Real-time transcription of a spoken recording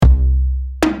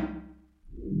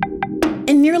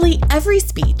In nearly every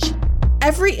speech,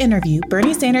 every interview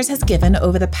Bernie Sanders has given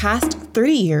over the past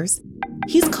 30 years,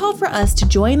 he's called for us to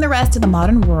join the rest of the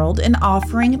modern world in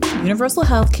offering universal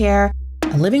health care,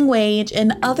 a living wage,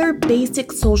 and other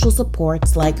basic social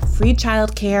supports like free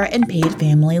childcare and paid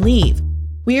family leave.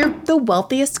 We're the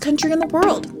wealthiest country in the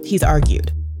world, he's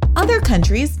argued. Other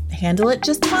countries handle it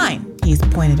just fine, he's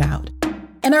pointed out.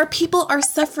 And our people are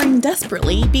suffering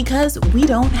desperately because we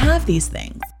don't have these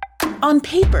things. On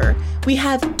paper, we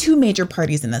have two major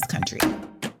parties in this country.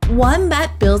 One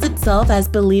that bills itself as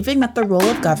believing that the role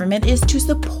of government is to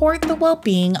support the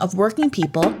well-being of working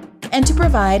people and to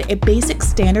provide a basic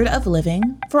standard of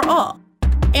living for all.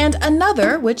 And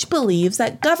another which believes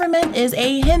that government is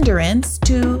a hindrance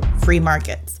to free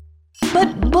markets.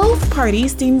 But both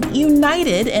parties seem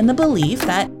united in the belief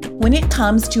that when it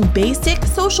comes to basic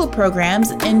social programs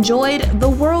enjoyed the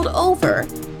world over,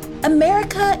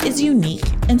 America is unique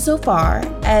insofar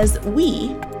as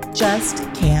we just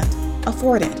can't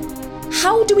afford it.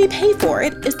 How do we pay for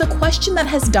it is the question that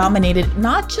has dominated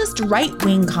not just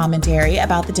right-wing commentary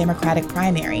about the Democratic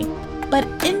primary, but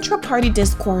intra-party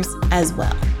discourse as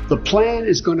well. The plan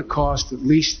is going to cost at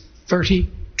least $30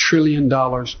 trillion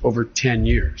over 10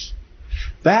 years.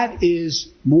 That is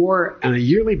more on a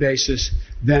yearly basis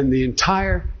than the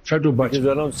entire federal budget.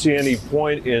 I don't see any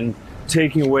point in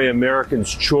taking away Americans'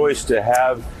 choice to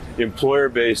have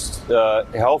employer-based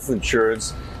health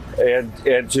insurance and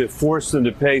to force them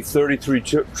to pay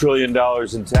 $33 trillion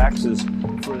in taxes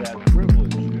for that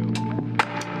privilege.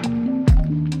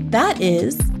 That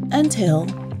is until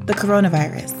the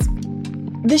coronavirus.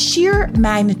 The sheer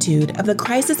magnitude of the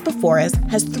crisis before us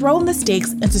has thrown the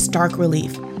stakes into stark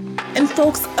relief, and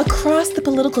folks across the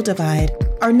political divide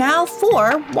are now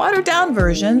for watered-down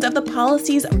versions of the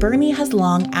policies Bernie has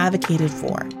long advocated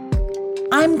for.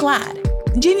 I'm glad,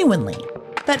 genuinely,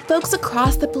 that folks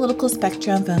across the political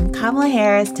spectrum from Kamala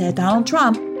Harris to Donald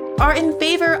Trump are in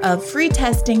favor of free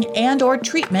testing and/or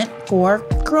treatment for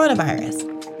coronavirus.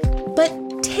 But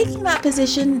taking that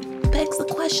position begs the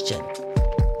question,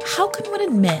 how can one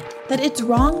admit that it's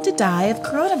wrong to die of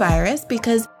coronavirus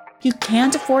because you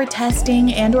can't afford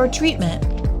testing and/or treatment,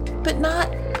 but not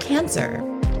cancer,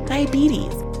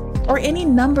 diabetes, or any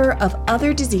number of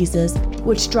other diseases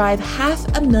which drive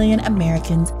 500,000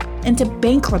 Americans into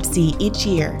bankruptcy each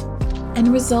year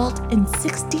and result in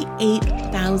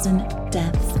 68,000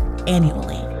 deaths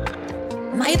annually?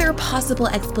 Neither possible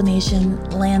explanation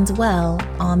lands well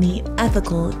on the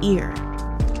ethical ear.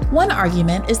 One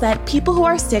argument is that people who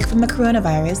are sick from the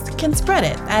coronavirus can spread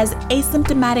it as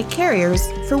asymptomatic carriers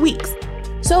for weeks.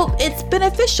 So it's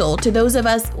beneficial to those of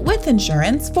us with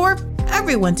insurance for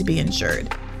everyone to be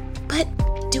insured. But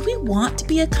do we want to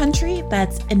be a country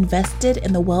that's invested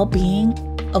in the well-being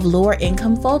of lower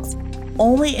income folks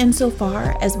only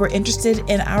insofar as we're interested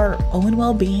in our own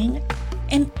well-being?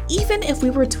 And even if we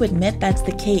were to admit that's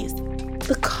the case,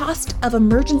 the cost of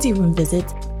emergency room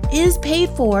visits is paid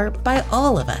for by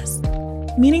all of us,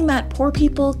 meaning that poor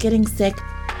people getting sick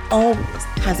always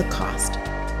has a cost,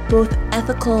 both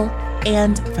ethical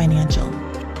and financial.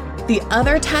 The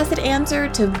other tacit answer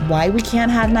to why we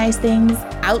can't have nice things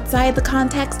outside the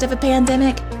context of a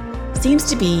pandemic seems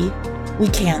to be we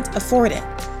can't afford it.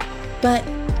 But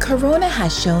Corona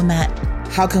has shown that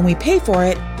how can we pay for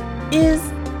it is,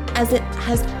 as it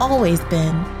has always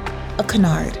been, a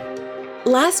canard.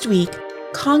 Last week,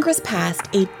 Congress passed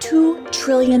a $2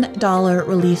 trillion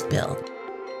relief bill.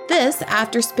 This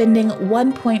after spending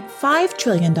 $1.5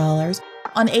 trillion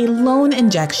on a loan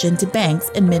injection to banks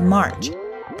in mid-March.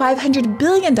 $500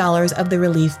 billion of the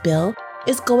relief bill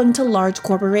is going to large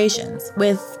corporations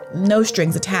with no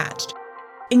strings attached.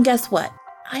 And guess what?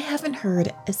 I haven't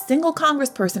heard a single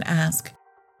congressperson ask,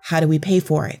 how do we pay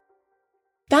for it?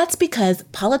 That's because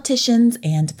politicians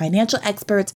and financial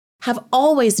experts have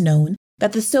always known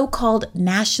that the so-called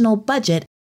national budget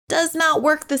does not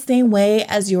work the same way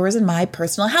as yours and my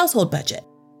personal household budget.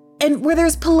 And where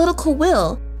there's political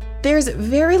will, there's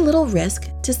very little risk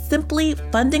to simply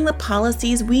funding the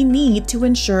policies we need to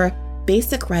ensure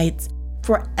basic rights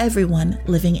for everyone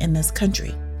living in this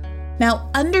country. Now,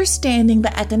 understanding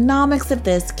the economics of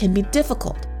this can be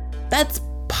difficult. That's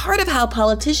part of how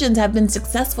politicians have been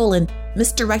successful in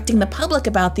misdirecting the public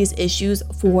about these issues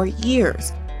for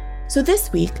years. So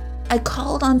this week, I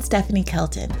called on Stephanie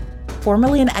Kelton,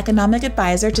 formerly an economic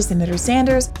advisor to Senator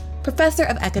Sanders, professor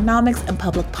of economics and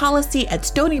public policy at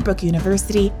Stony Brook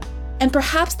University, and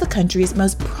perhaps the country's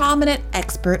most prominent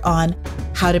expert on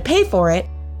how to pay for it,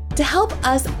 to help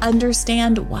us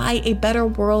understand why a better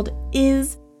world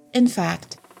is, in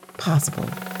fact, possible.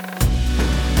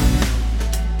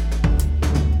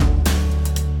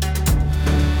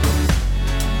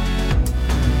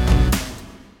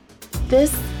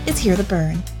 This is Hear the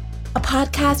Burn, a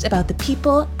podcast about the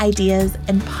people, ideas,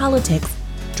 and politics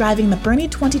driving the Bernie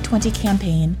 2020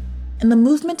 campaign and the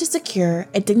movement to secure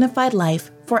a dignified life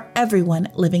for everyone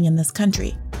living in this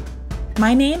country.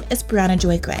 My name is Brianna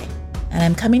Joy Gray, and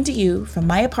I'm coming to you from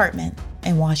my apartment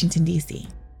in Washington, D.C.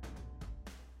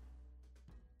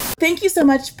 Thank you so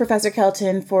much, Professor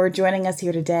Kelton, for joining us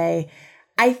here today.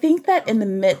 I think that in the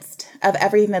midst of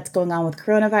everything that's going on with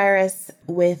coronavirus,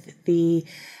 with the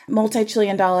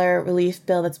multi-trillion-dollar relief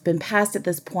bill that's been passed at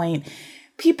this point,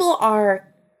 people are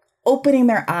opening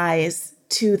their eyes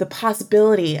to the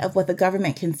possibility of what the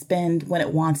government can spend when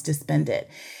it wants to spend it.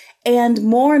 And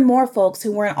more folks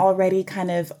who weren't already kind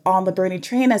of on the Bernie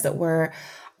train, as it were,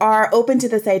 are open to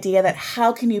this idea that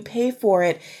how can you pay for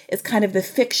it is kind of the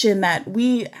fiction that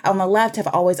we on the left have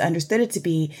always understood it to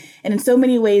be. And in so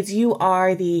many ways, you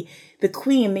are the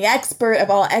queen, the expert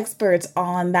of all experts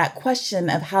on that question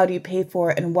of how do you pay for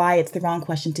it and why it's the wrong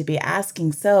question to be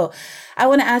asking. So I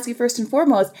want to ask you first and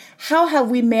foremost, how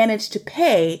have we managed to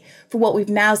pay for what we've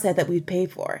now said that we'd pay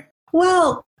for?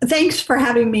 Well, thanks for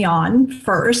having me on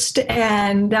first.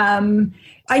 And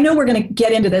I know we're going to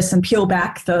get into this and peel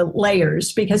back the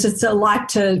layers because it's a lot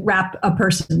to wrap a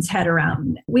person's head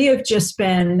around. We have just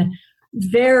been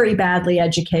very badly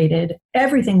educated.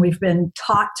 Everything we've been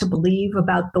taught to believe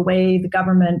about the way the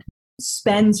government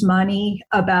spends money,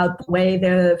 about the way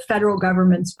the federal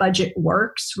government's budget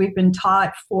works. We've been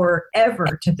taught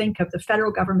forever to think of the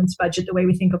federal government's budget the way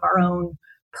we think of our own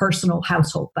personal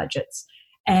household budgets.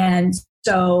 And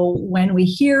so when we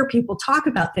hear people talk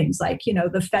about things like,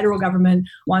 the federal government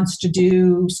wants to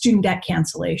do student debt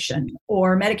cancellation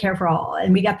or Medicare for all,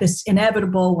 and we got this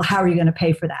inevitable, well, how are you going to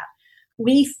pay for that?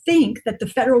 We think that the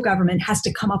federal government has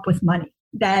to come up with money,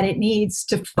 that it needs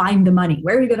to find the money.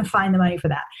 Where are you going to find the money for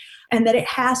that? And that it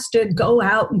has to go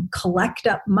out and collect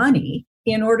up money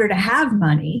in order to have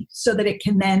money so that it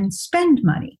can then spend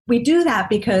money. We do that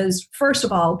because, first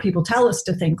of all, people tell us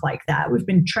to think like that. We've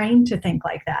been trained to think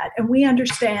like that. And we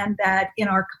understand that in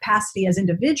our capacity as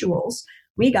individuals,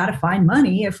 we got to find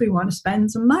money if we want to spend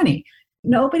some money.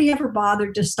 Nobody ever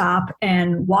bothered to stop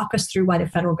and walk us through why the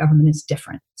federal government is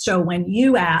different. So when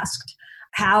you asked,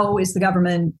 how is the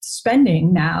government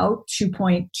spending now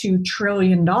 $2.2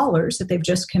 trillion that they've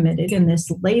just committed in this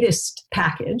latest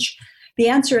package? The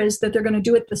answer is that they're going to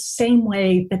do it the same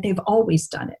way that they've always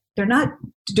done it. They're not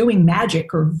doing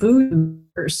magic or voodoo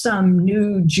or some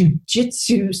new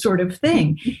jujitsu sort of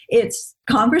thing. It's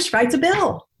Congress writes a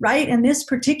bill, right? And this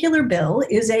particular bill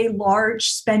is a large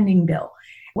spending bill.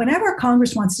 Whenever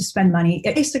Congress wants to spend money,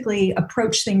 it basically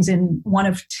approaches things in one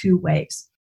of two ways.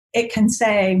 It can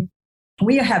say,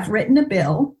 we have written a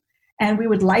bill and we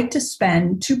would like to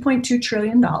spend $2.2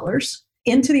 trillion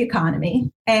into the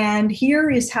economy, and here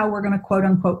is how we're going to quote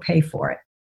unquote pay for it.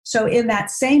 So in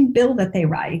that same bill that they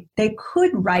write, they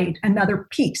could write another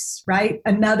piece, right?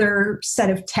 Another set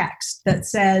of text that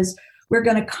says, we're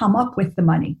going to come up with the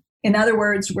money. In other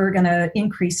words, we're going to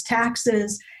increase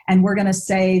taxes and we're going to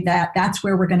say that that's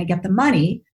where we're going to get the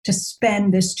money to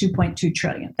spend this $2.2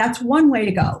 trillion. That's one way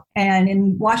to go. And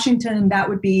in Washington, that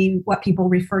would be what people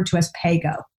refer to as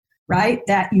pay-go, right?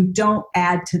 That you don't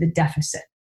add to the deficit.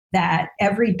 That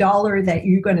every dollar that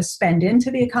you're going to spend into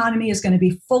the economy is going to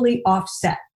be fully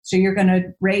offset. So you're going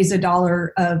to raise $1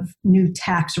 of new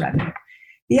tax revenue.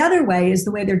 The other way is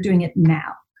the way they're doing it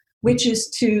now, which is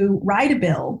to write a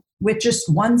bill with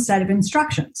just one set of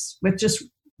instructions, with just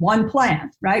one plan,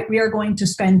 right? We are going to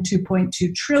spend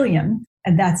 $2.2 trillion,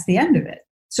 and that's the end of it.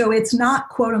 So it's not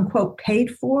quote unquote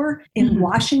paid for in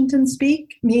Washington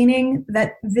speak, meaning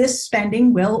that this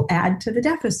spending will add to the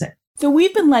deficit. So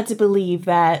we've been led to believe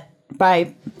that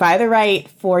by the right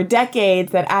for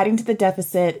decades that adding to the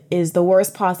deficit is the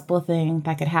worst possible thing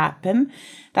that could happen,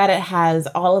 that it has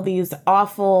all of these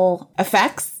awful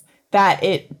effects, that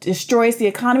it destroys the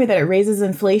economy, that it raises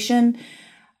inflation.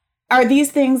 Are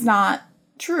these things not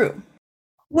true?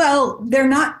 Well, they're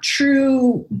not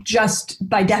true just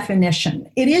by definition.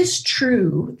 It is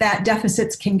true that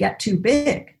deficits can get too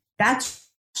big. That's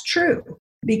true.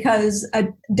 Because a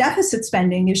deficit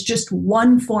spending is just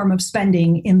one form of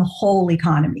spending in the whole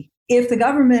economy. If the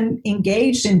government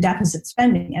engaged in deficit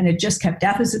spending and it just kept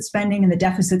deficit spending and the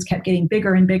deficits kept getting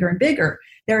bigger and bigger and bigger,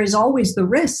 there is always the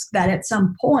risk that at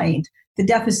some point the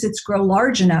deficits grow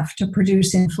large enough to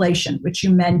produce inflation, which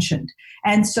you mentioned.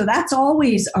 And so that's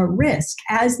always a risk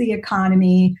as the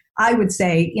economy, I would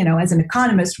say, as an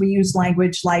economist, we use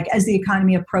language like as the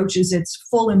economy approaches its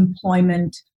full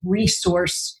employment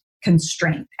resource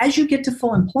constraint. As you get to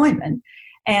full employment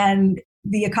and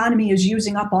the economy is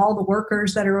using up all the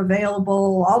workers that are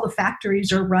available. All the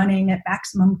factories are running at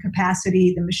maximum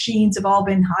capacity. The machines have all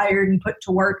been hired and put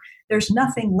to work. There's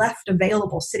nothing left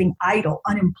available sitting idle,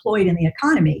 unemployed in the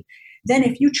economy. Then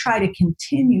if you try to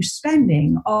continue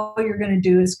spending, all you're going to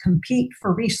do is compete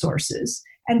for resources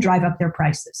and drive up their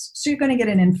prices. So you're going to get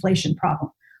an inflation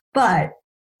problem. But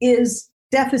is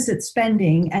deficit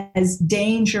spending as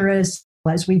dangerous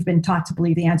as we've been taught to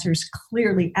believe? The answer is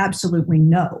clearly, absolutely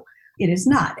no. It is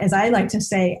not. As I like to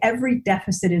say, every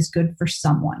deficit is good for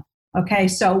someone. Okay,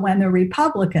 so when the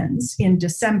Republicans in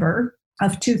December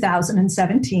of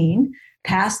 2017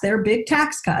 passed their big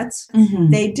tax cuts,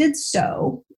 they did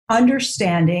so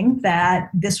understanding that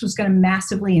this was going to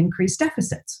massively increase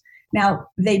deficits. Now,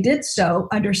 they did so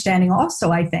understanding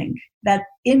also, I think, that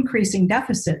increasing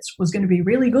deficits was going to be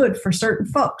really good for certain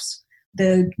folks.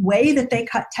 The way that they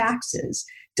cut taxes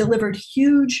delivered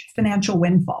huge financial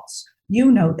windfalls. You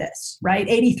know this, right?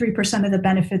 83% of the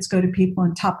benefits go to people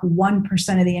in top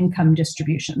 1% of the income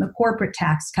distribution, the corporate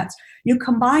tax cuts. You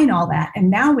combine all that, and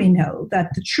now we know that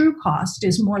the true cost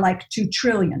is more like $2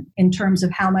 trillion in terms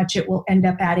of how much it will end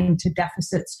up adding to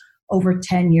deficits over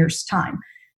 10 years' time.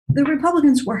 The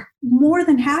Republicans were more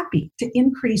than happy to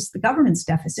increase the government's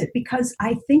deficit because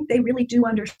I think they really do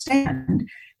understand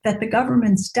that the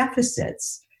government's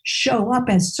deficits show up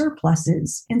as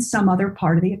surpluses in some other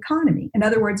part of the economy. In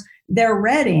other words, their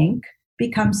red ink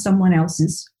becomes someone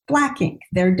else's black ink.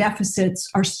 Their deficits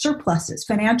are surpluses,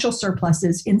 financial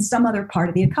surpluses in some other part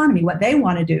of the economy. What they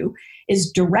want to do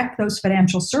is direct those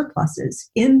financial surpluses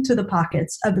into the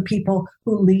pockets of the people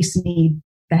who least need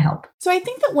the help. So I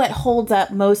think that what holds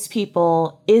up most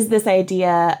people is this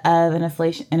idea of an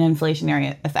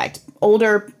inflationary effect.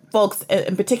 Older folks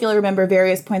in particular remember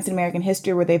various points in American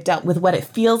history where they've dealt with what it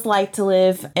feels like to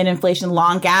live in inflation,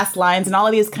 long gas lines, and all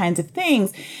of these kinds of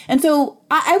things. And so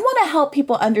I want to help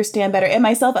people understand better, and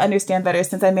myself understand better,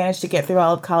 since I managed to get through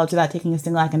all of college without taking a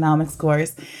single economics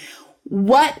course,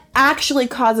 what actually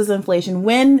causes inflation,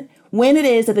 when it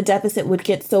is that the deficit would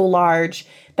get so large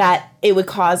that it would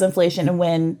cause inflation, and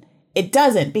when it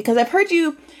doesn't. Because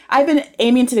I've been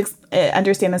aiming to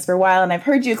understand this for a while, and I've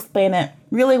heard you explain it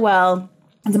really well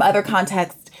in some other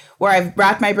context where I've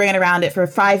wrapped my brain around it for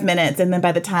 5 minutes. And then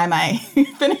by the time I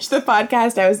finished the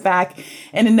podcast, I was back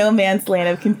in a no man's land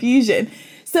of confusion.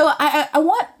 So I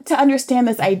want to understand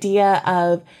this idea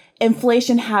of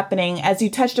inflation happening, as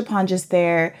you touched upon just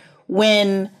there,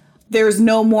 when there's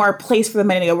no more place for the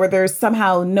money to go, where there's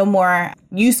somehow no more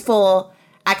useful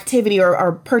activity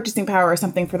or purchasing power or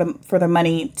something for the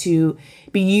money to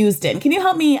be used in. Can you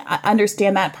help me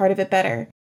understand that part of it better?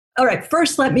 All right.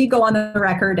 First, let me go on the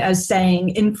record as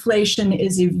saying inflation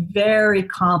is a very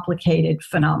complicated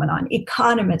phenomenon.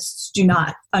 Economists do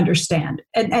not understand,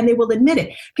 and they will admit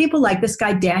it. People like this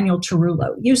guy, Daniel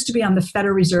Tarullo, used to be on the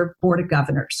Federal Reserve Board of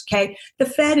Governors. Okay. The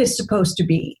Fed is supposed to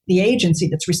be the agency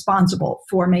that's responsible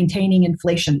for maintaining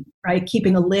inflation, right?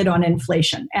 Keeping a lid on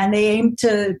inflation. And they aim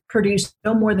to produce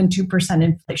no more than 2%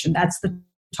 inflation. That's the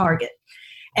target.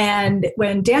 And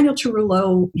when Daniel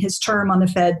Tarullo, his term on the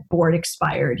Fed board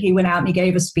expired, he went out and he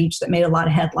gave a speech that made a lot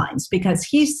of headlines because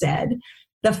he said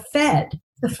the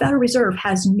Federal Reserve,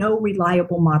 has no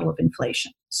reliable model of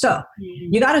inflation. So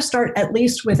you got to start at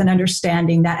least with an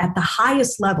understanding that at the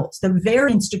highest levels, the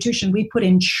very institution we put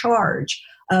in charge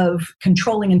of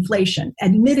controlling inflation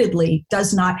admittedly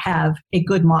does not have a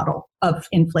good model of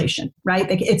inflation, right?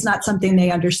 It's not something they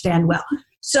understand well.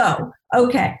 So,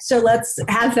 okay, so let's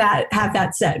have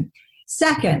that said.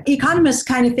 Second, economists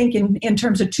kind of think in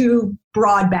terms of two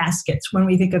broad baskets when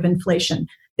we think of inflation.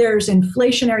 There's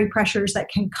inflationary pressures that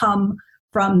can come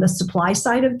from the supply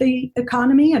side of the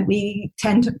economy, and we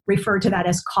tend to refer to that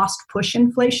as cost push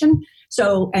inflation.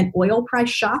 So an oil price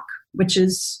shock, which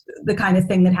is the kind of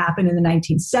thing that happened in the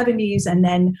 1970s and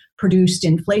then produced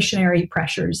inflationary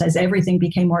pressures as everything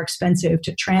became more expensive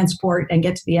to transport and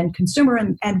get to the end consumer,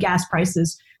 and gas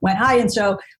prices went high. And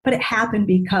so, but it happened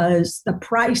because the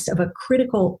price of a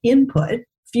critical input,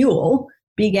 fuel,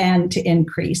 began to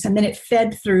increase, and then it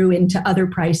fed through into other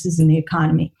prices in the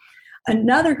economy.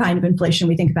 Another kind of inflation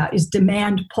we think about is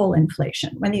demand pull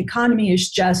inflation, when the economy is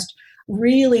just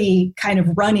really kind of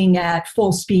running at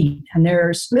full speed. And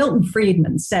there's Milton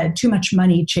Friedman said, too much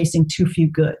money chasing too few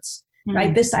goods,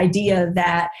 right? This idea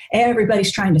that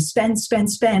everybody's trying to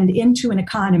spend into an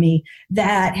economy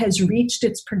that has reached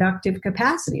its productive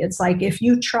capacity. It's like if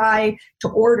you try to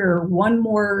order one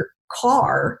more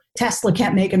car, Tesla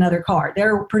can't make another car.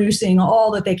 They're producing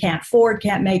all that they can't. Ford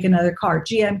can't make another car.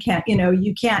 GM can't,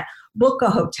 you can't book a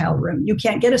hotel room. You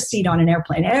can't get a seat on an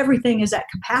airplane. Everything is at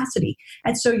capacity.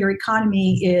 And so your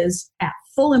economy is at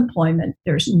full employment.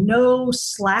 There's no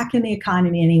slack in the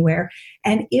economy anywhere.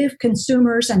 And if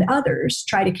consumers and others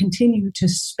try to continue to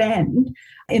spend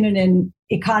in an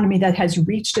economy that has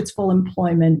reached its full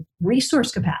employment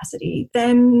resource capacity,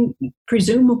 then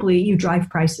presumably you drive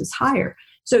prices higher.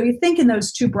 So you think in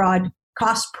those two broad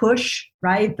cost push,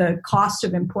 right? The cost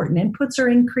of important inputs are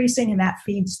increasing and that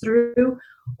feeds through,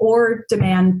 or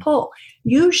demand pull.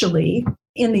 Usually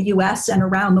in the US and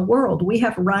around the world, we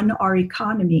have run our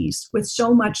economies with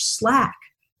so much slack,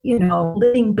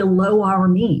 living below our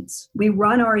means. We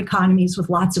run our economies with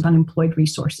lots of unemployed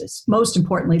resources, most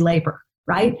importantly, labor,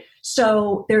 right?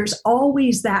 So there's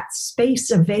always that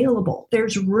space available.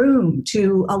 There's room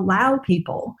to allow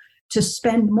people to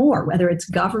spend more, whether it's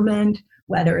government,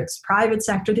 whether it's private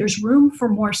sector, there's room for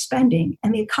more spending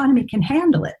and the economy can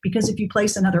handle it because if you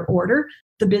place another order,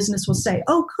 the business will say,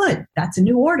 oh, good, that's a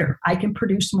new order. I can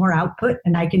produce more output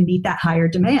and I can meet that higher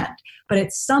demand. But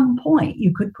at some point,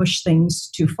 you could push things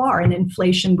too far and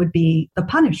inflation would be the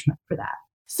punishment for that.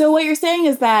 So what you're saying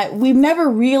is that we've never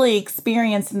really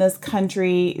experienced in this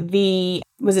country the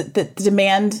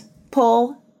demand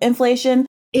pull inflation?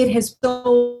 It has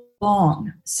so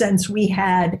long since we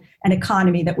had an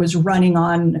economy that was running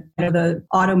on the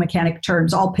auto mechanic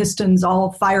terms, all pistons,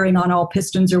 all firing on all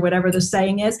pistons, or whatever the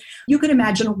saying is. You could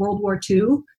imagine a World War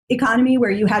II economy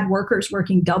where you had workers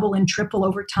working double and triple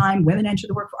overtime, women enter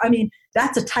the workforce. I mean,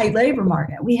 that's a tight labor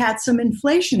market. We had some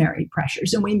inflationary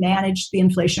pressures and we managed the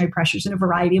inflationary pressures in a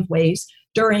variety of ways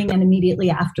during and immediately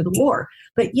after the war.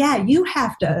 But yeah, you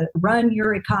have to run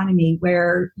your economy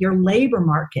where your labor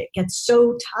market gets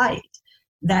so tight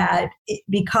that it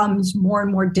becomes more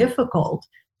and more difficult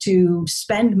to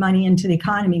spend money into the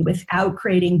economy without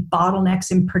creating bottlenecks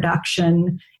in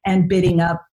production and bidding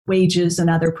up wages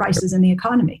and other prices in the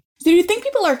economy. So do you think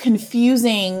people are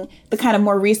confusing the kind of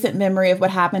more recent memory of what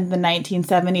happened in the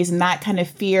 1970s and that kind of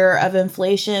fear of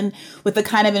inflation with the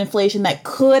kind of inflation that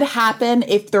could happen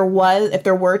if there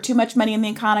were too much money in the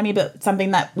economy, but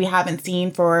something that we haven't seen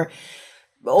for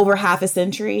over half a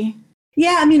century?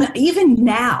 Yeah, I mean, even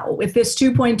now, with this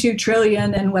 2.2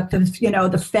 trillion and what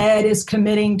the Fed is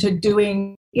committing to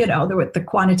doing, with the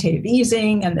quantitative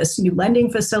easing and this new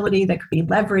lending facility that could be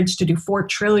leveraged to do 4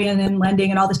 trillion in lending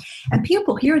and all this. And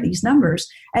people hear these numbers.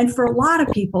 And for a lot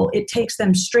of people, it takes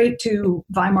them straight to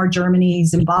Weimar Germany,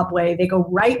 Zimbabwe. They go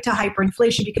right to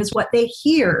hyperinflation because what they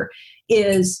hear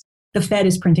is the Fed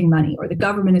is printing money or the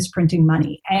government is printing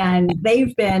money. And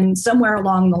they've been somewhere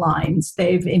along the lines.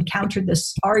 They've encountered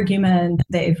this argument.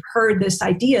 They've heard this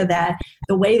idea that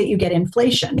the way that you get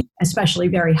inflation, especially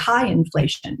very high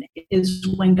inflation, is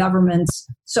when governments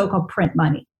so-called print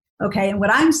money. Okay. And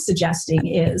what I'm suggesting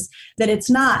is that it's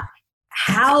not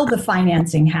how the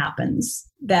financing happens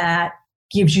that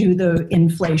gives you the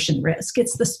inflation risk.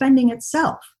 It's the spending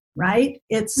itself. Right?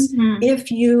 It's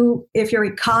if your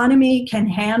economy can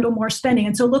handle more spending.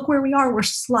 And so look where we are. We're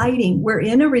sliding. We're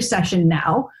in a recession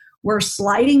now. We're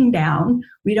sliding down.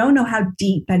 We don't know how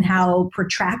deep and how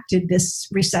protracted this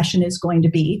recession is going to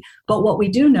be. But what we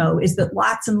do know is that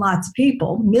lots and lots of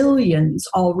people, millions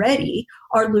already,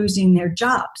 are losing their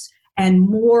jobs. And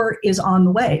more is on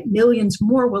the way. Millions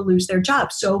more will lose their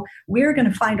jobs. So we're going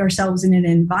to find ourselves in an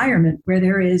environment where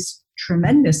there is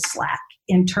tremendous slack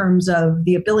in terms of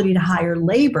the ability to hire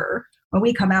labor. When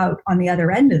we come out on the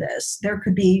other end of this, there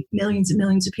could be millions and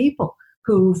millions of people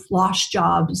who've lost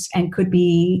jobs and could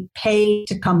be paid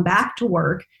to come back to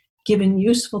work, given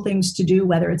useful things to do,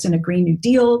 whether it's in a Green New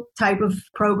Deal type of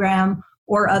program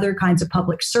or other kinds of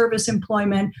public service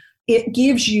employment. It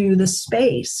gives you the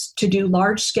space to do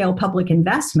large-scale public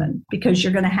investment because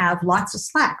you're going to have lots of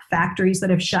slack. Factories that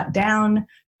have shut down,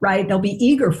 right? They'll be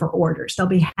eager for orders. They'll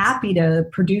be happy to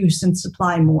produce and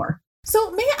supply more.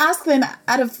 So may I ask then,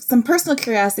 out of some personal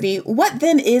curiosity, what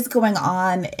then is going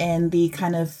on in the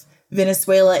kind of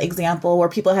Venezuela example where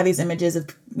people have these images of,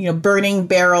 burning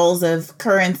barrels of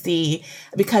currency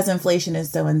because inflation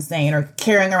is so insane, or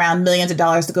carrying around millions of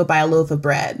dollars to go buy a loaf of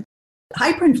bread?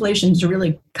 Hyperinflation is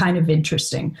really kind of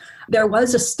interesting. There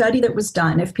was a study that was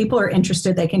done. If people are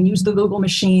interested, they can use the Google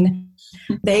machine.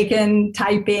 They can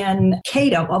type in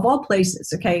Cato, of all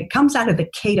places, okay? It comes out of the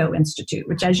Cato Institute,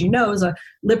 which, as you know, is a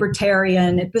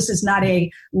libertarian. This is not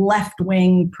a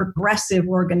left-wing progressive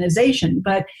organization,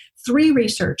 but 3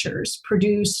 researchers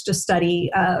produced a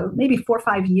study maybe 4 or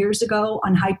 5 years ago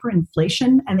on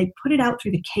hyperinflation, and they put it out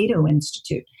through the Cato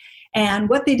Institute. And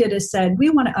what they did is said, we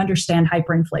want to understand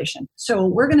hyperinflation. So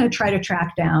we're going to try to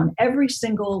track down every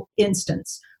single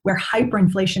instance where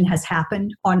hyperinflation has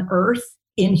happened on Earth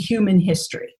in human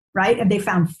history. right? And they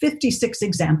found 56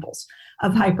 examples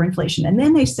of hyperinflation. And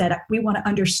then they said, we want to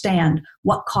understand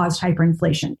what caused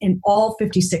hyperinflation in all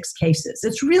 56 cases.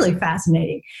 It's really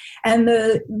fascinating. And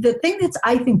the thing that's,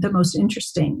 I think, the most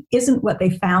interesting isn't what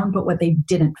they found, but what they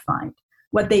didn't find.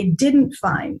 What they didn't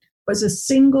find was a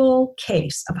single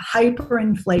case of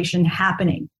hyperinflation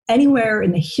happening anywhere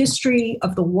in the history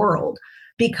of the world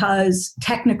because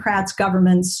technocrats,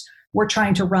 governments were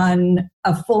trying to run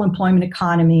a full employment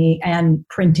economy and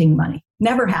printing money.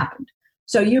 Never happened.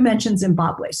 So you mentioned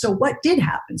Zimbabwe. So what did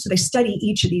happen? So they study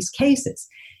each of these cases.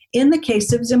 In the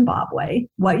case of Zimbabwe,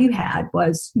 what you had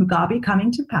was Mugabe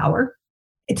coming to power,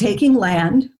 taking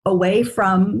land away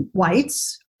from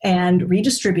whites and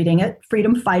redistributing it.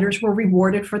 Freedom fighters were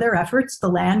rewarded for their efforts. The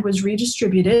land was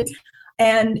redistributed.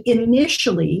 And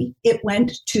initially, it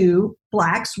went to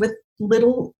Blacks with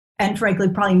little and frankly,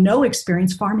 probably no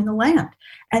experience farming the land.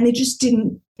 And they just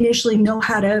didn't initially know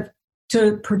how to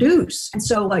produce. And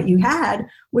so what you had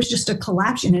was just a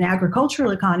collapse in an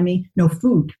agricultural economy, no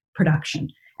food production.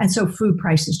 And so food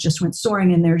prices just went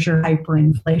soaring, and there's your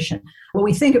hyperinflation. When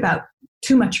we think about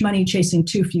too much money chasing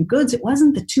too few goods, it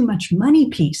wasn't the too much money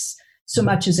piece so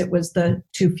much as it was the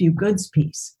too few goods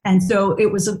piece. And so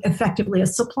it was effectively a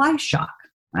supply shock,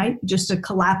 right? Just a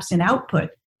collapse in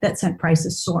output that sent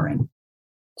prices soaring.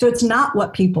 So it's not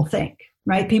what people think,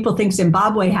 right? People think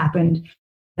Zimbabwe happened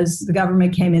as the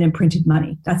government came in and printed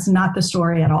money. That's not the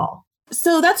story at all.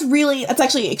 So that's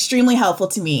actually extremely helpful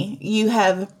to me. You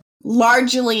have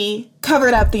largely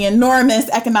covered up the enormous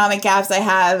economic gaps I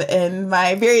have in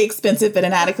my very expensive but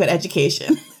inadequate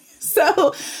education.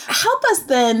 So help us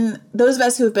then, those of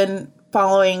us who have been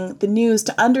following the news,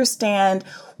 to understand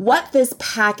what this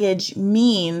package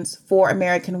means for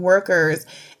American workers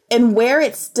and where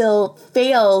it still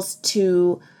fails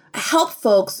to help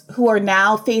folks who are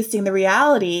now facing the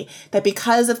reality that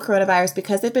because of coronavirus,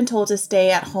 because they've been told to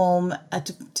stay at home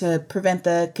to prevent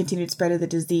the continued spread of the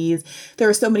disease, there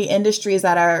are so many industries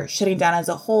that are shutting down as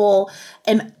a whole,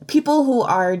 and people who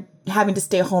are having to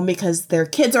stay home because their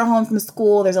kids are home from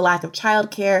school, there's a lack of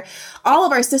childcare. All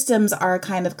of our systems are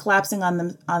kind of collapsing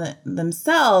on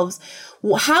themselves.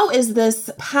 How is this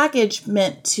package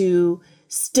meant to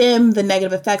stem the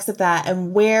negative effects of that,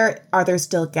 and where are there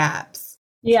still gaps?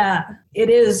 Yeah, it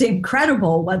is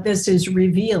incredible what this is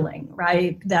revealing,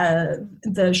 right?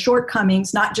 The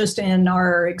shortcomings, not just in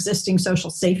our existing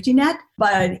social safety net,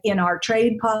 but in our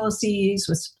trade policies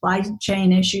with supply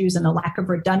chain issues and the lack of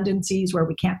redundancies where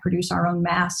we can't produce our own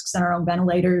masks and our own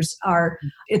ventilators.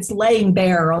 It's laying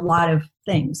bare a lot of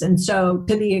things. And so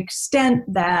to the extent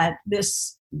that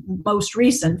this most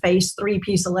recent phase 3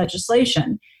 piece of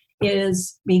legislation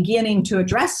is beginning to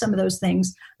address some of those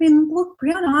things. I mean, look,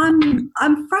 Brianna,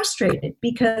 I'm frustrated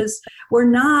because we're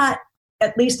not,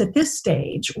 at least at this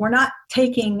stage, we're not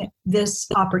taking this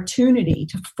opportunity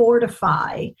to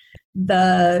fortify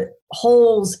the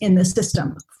holes in the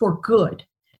system for good.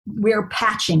 We're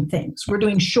patching things. We're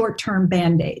doing short-term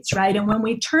Band-Aids, right? And when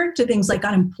we turn to things like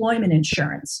unemployment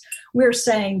insurance, we're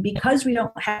saying because we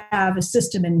don't have a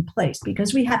system in place,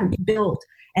 because we haven't built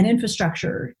an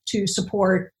infrastructure to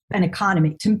support an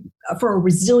economy, for a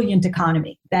resilient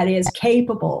economy that is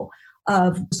capable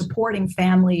of supporting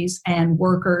families and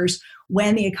workers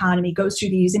when the economy goes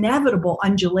through these inevitable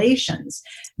undulations,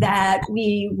 that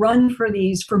we run for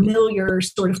these familiar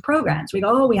sort of programs. We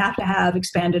go, we have to have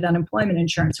expanded unemployment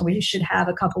insurance, and we should have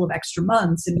a couple of extra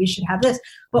months, and we should have this.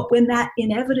 But when that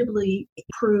inevitably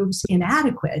proves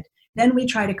inadequate, then we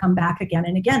try to come back again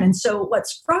and again. And so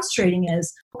what's frustrating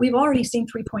is we've already seen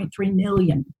 3.3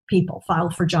 million people file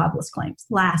for jobless claims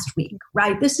last week,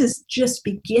 right? This is just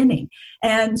beginning.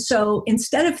 And so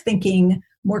instead of thinking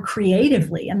more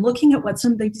creatively and looking at what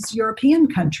some of these European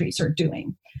countries are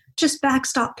doing, just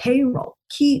backstop payroll,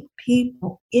 keep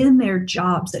people in their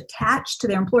jobs attached to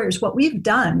their employers. What we've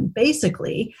done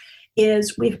basically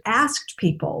is we've asked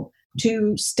people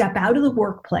to step out of the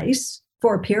workplace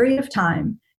for a period of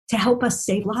time to help us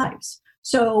save lives.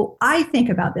 So I think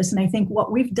about this, and I think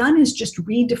what we've done is just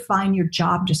redefine your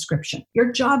job description. Your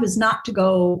job is not to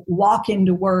go walk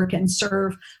into work and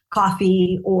serve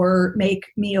coffee or make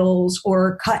meals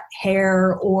or cut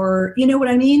hair, or, you know what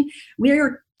I mean?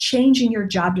 We're changing your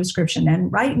job description.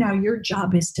 And right now your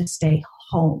job is to stay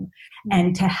home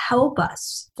and to help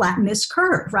us flatten this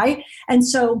curve, right? And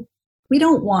so we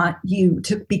don't want you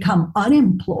to become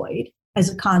unemployed as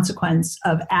a consequence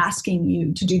of asking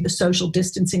you to do the social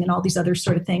distancing and all these other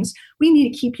sort of things. We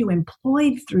need to keep you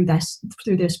employed through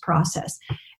this process.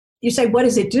 you say, what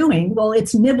is it doing? Well,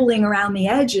 it's nibbling around the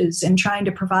edges and trying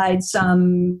to provide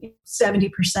some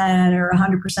 70% or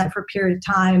 100% for a period of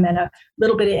time and a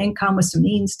little bit of income with some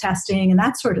means testing and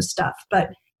that sort of stuff.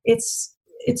 But it's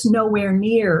nowhere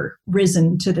near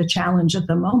risen to the challenge of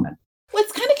the moment.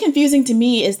 What's kind of confusing to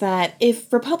me is that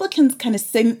if Republicans kind of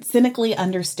cynically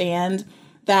understand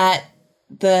that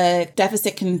the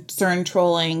deficit concern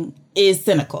trolling is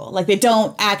cynical, like they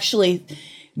don't actually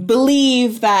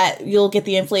believe that you'll get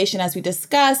the inflation as we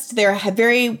discussed, they're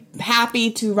very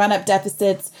happy to run up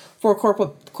deficits for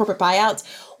corporate buyouts.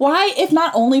 Why, if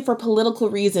not only for political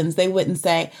reasons, they wouldn't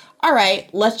say, all right,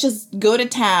 let's just go to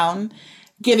town,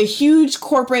 give a huge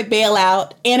corporate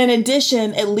bailout, and in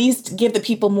addition, at least give the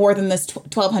people more than this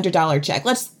 $1,200 check.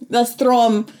 Let's throw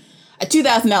them a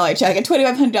 $2,000 check, a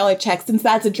 $2,500 check, since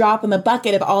that's a drop in the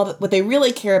bucket of all what they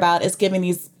really care about is giving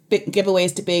these big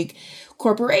giveaways to big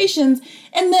corporations.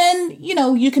 And then,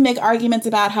 you can make arguments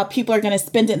about how people are going to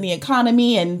spend it in the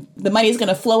economy and the money is going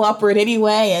to flow upward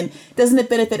anyway. And doesn't it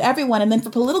benefit everyone? And then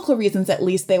for political reasons, at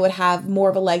least they would have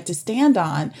more of a leg to stand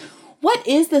on. What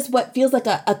is this? What feels like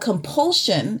a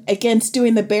compulsion against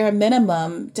doing the bare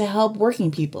minimum to help working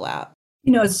people out?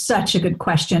 It's such a good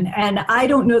question. And I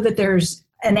don't know that there's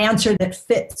an answer that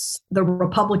fits the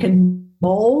Republican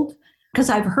mold. Because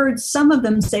I've heard some of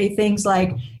them say things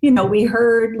like, we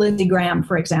heard Lindsey Graham,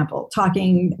 for example,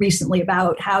 talking recently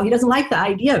about how he doesn't like the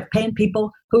idea of paying people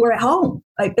who are at home.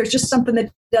 Like there's just something that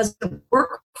doesn't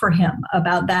work for him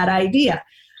about that idea.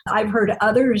 I've heard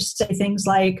others say things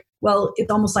like, well, it's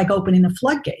almost like opening the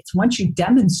floodgates. Once you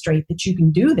demonstrate that you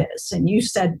can do this and you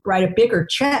said, write a bigger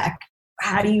check,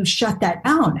 how do you shut that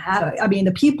down?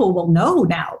 The people will know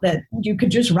now that you could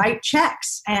just write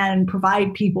checks and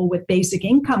provide people with basic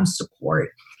income support.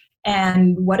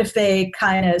 And what if they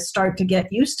kind of start to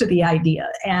get used to the idea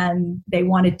and they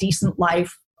want a decent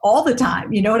life all the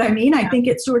time? You know what I mean? I think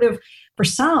it's sort of, for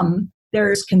some,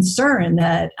 there's concern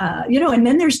that, and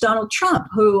then there's Donald Trump,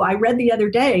 who I read the other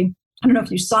day. I don't know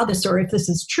if you saw this or if this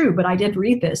is true, but I did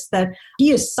read this, that he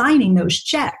is signing those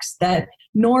checks that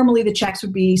normally the checks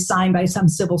would be signed by some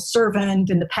civil servant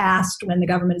in the past when the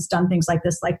government has done things like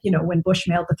this, like, when Bush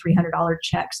mailed the $300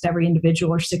 checks to every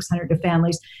individual or $600 to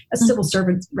families, a civil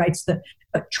servant writes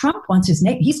but Trump wants his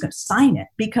name. He's going to sign it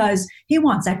because he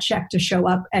wants that check to show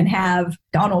up and have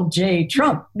Donald J.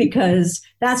 Trump, because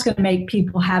that's going to make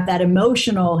people have that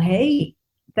emotional, hey,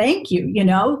 thank you,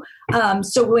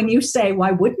 So when you say,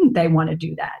 why wouldn't they want to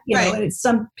do that? Right.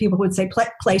 Some people would say,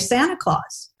 play Santa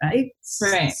Claus, right?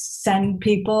 Right. Send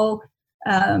people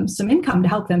some income to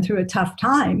help them through a tough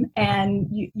time. And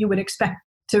you would expect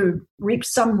to reap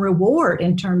some reward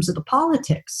in terms of the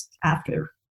politics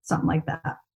after something like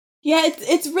that. Yeah,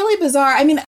 it's really bizarre.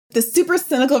 The super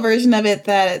cynical version of it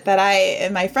that I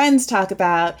and my friends talk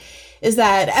about is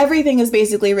that everything is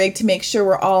basically rigged to make sure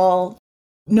we're all,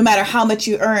 no matter how much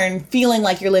you earn, feeling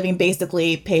like you're living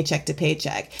basically paycheck to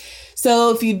paycheck.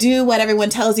 So if you do what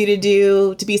everyone tells you to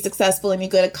do to be successful and you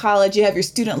go to college, you have your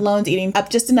student loans eating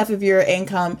up just enough of your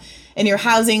income and your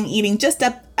housing eating just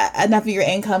up enough of your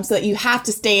income so that you have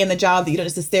to stay in the job that you don't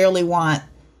necessarily want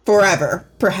forever,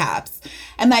 perhaps.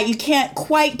 And that you can't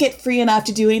quite get free enough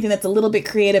to do anything that's a little bit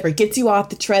creative or gets you off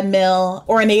the treadmill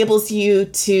or enables you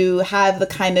to have the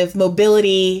kind of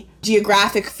mobility,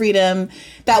 geographic freedom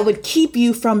that would keep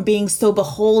you from being so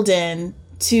beholden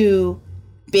to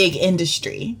big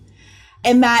industry.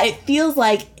 And that it feels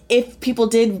like if people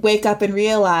did wake up and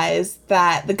realize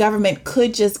that the government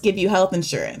could just give you health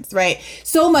insurance, right?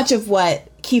 So much of what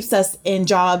keeps us in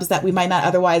jobs that we might not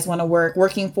otherwise want to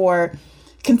working for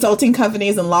consulting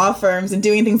companies and law firms and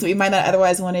doing things that we might not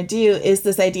otherwise want to do is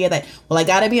this idea that, well, I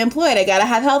got to be employed. I got to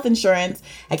have health insurance.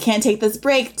 I can't take this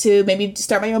break to maybe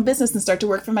start my own business and start to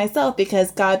work for myself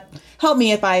because God help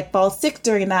me if I fall sick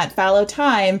during that fallow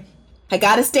time. I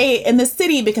got to stay in the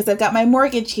city because I've got my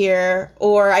mortgage here,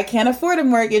 or I can't afford a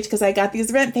mortgage because I got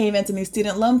these rent payments and these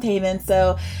student loan payments.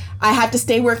 So I have to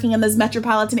stay working in this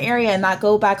metropolitan area and not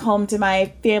go back home to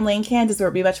my family in Kansas where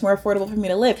it'd be much more affordable for me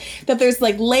to live. That there's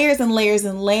like layers and layers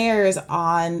and layers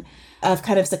of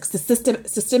kind of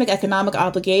systemic economic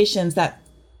obligations that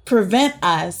prevent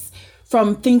us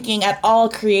from thinking at all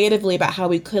creatively about how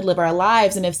we could live our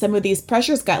lives. And if some of these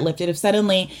pressures got lifted, if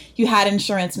suddenly you had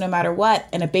insurance no matter what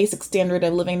and a basic standard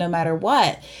of living no matter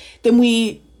what, then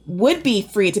we would be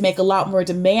free to make a lot more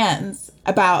demands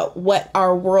about what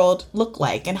our world looked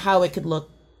like and how it could look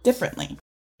differently.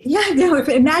 Yeah,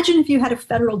 imagine if you had a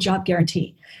federal job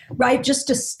guarantee, right? Just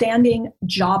a standing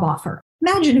job offer.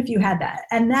 Imagine if you had that.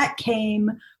 And that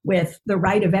came with the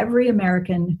right of every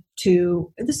American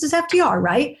to, this is FDR,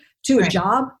 right? To a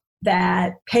job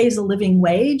that pays a living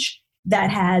wage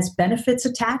that has benefits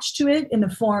attached to it in the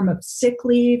form of sick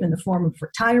leave, in the form of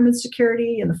retirement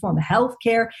security, in the form of health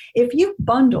care. If you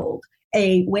bundled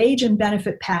a wage and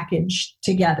benefit package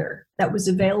together that was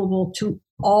available to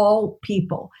all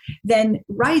people, then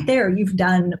right there you've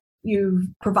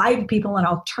provided people an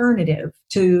alternative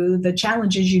to the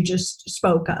challenges you just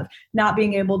spoke of, not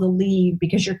being able to leave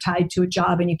because you're tied to a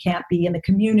job and you can't be in the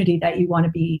community that you want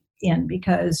to be in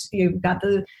because you've got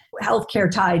the healthcare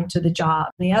tied to the job,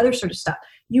 and the other sort of stuff.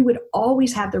 You would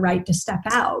always have the right to step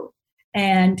out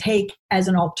and take as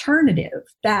an alternative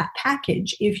that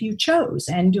package if you chose,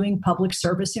 and doing public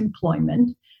service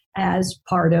employment as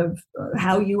part of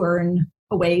how you earn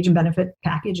a wage and benefit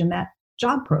package in that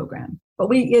job program. But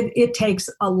it takes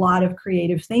a lot of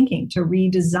creative thinking to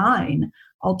redesign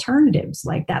alternatives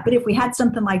like that. But if we had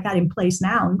something like that in place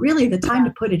now, and really the time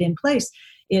to put it in place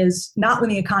is not when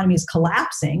the economy is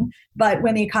collapsing, but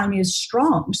when the economy is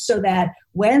strong, so that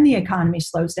when the economy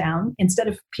slows down, instead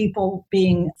of people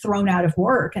being thrown out of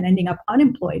work and ending up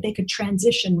unemployed, they could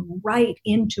transition right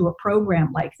into a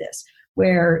program like this,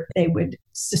 where they would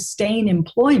sustain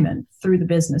employment through the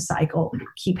business cycle,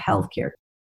 keep healthcare.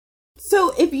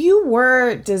 So if you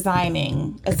were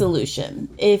designing a solution,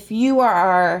 if you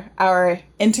are our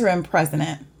interim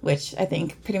president, which I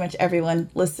think pretty much everyone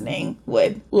listening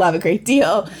would love a great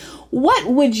deal, how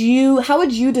would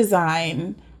you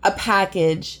design a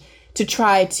package to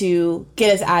try to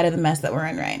get us out of the mess that we're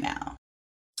in right now?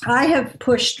 I have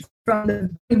pushed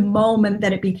from the moment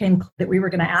that it became clear that we were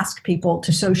going to ask people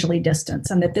to socially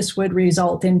distance and that this would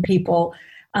result in people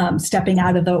stepping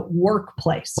out of the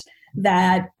workplace.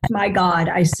 That, my God,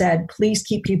 I said, please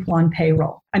keep people on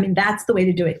payroll. I mean, that's the way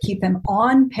to do it. Keep them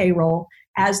on payroll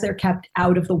as they're kept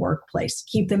out of the workplace.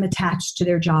 Keep them attached to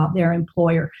their job, their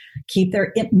employer.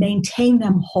 Maintain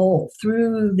them whole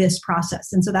through this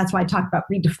process. And so that's why I talk about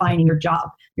redefining your job.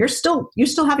 You still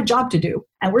have a job to do,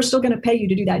 and we're still going to pay you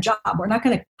to do that job. We're not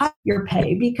going to cut your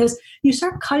pay, because you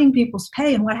start cutting people's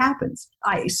pay, and what happens?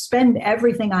 I spend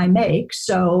everything I make.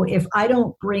 So if I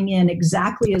don't bring in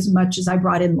exactly as much as I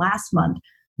brought in last month,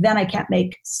 then I can't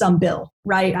make some bill,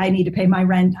 right? I need to pay my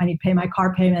rent. I need to pay my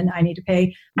car payment. I need to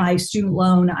pay my student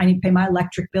loan. I need to pay my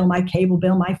electric bill, my cable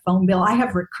bill, my phone bill. I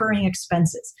have recurring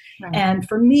expenses. Right. And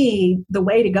for me, the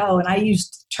way to go, and I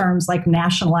used terms like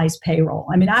nationalized payroll.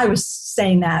 I mean, I was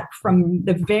saying that from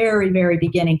the very, very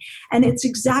beginning. And it's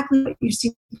exactly what you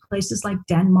see in places like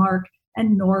Denmark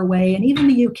and Norway and even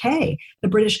the UK. The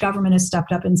British government has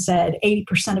stepped up and said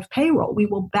 80% of payroll, we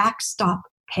will backstop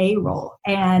payroll.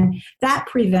 And that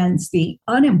prevents the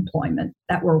unemployment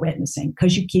that we're witnessing,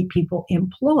 because you keep people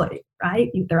employed, right?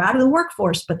 They're out of the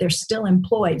workforce, but they're still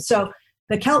employed. So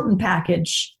the Kelton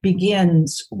package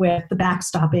begins with the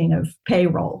backstopping of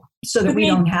payroll so that we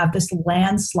don't have this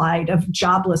landslide of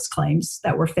jobless claims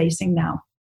that we're facing now.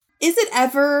 Is it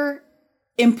ever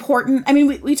important? I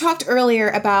mean, we talked earlier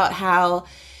about how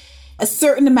a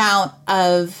certain amount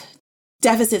of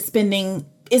deficit spending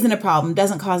isn't a problem,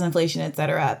 doesn't cause inflation, et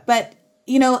cetera. But,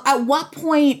 at what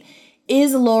point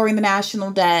is lowering the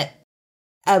national debt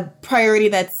a priority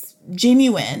that's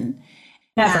genuine?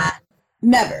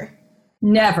 Never.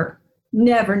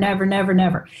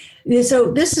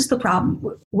 So this is the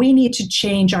problem. We need to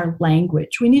change our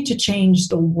language. We need to change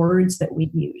the words that we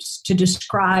use to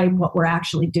describe what we're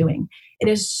actually doing. It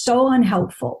is so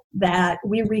unhelpful that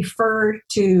we refer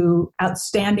to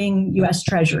outstanding U.S.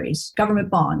 Treasuries, government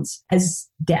bonds, as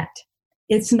debt.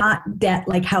 It's not debt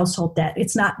like household debt.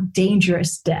 It's not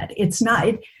dangerous debt. It's not.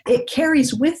 It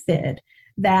carries with it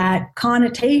that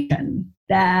connotation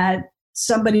that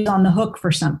somebody's on the hook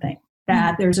for something,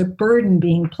 that there's a burden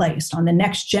being placed on the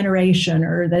next generation,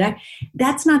 or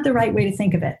that's not the right way to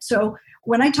think of it. So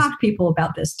when I talk to people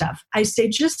about this stuff, I say,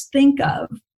 just think of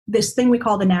this thing we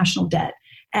call the national debt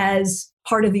as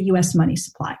part of the U.S. money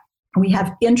supply. We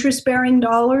have interest-bearing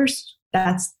dollars.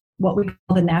 That's what we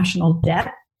call the national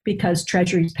debt, because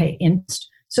treasuries pay interest.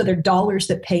 So they're dollars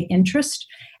that pay interest.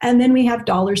 And then we have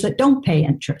dollars that don't pay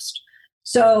interest.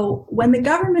 So when the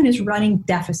government is running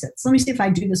deficits, let me see if I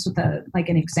do this with an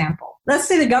example. Let's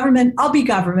say the government, I'll be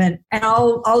government, and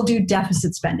I'll do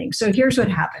deficit spending. So here's what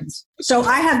happens. So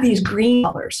I have these green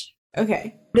dollars.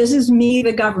 Okay. This is me,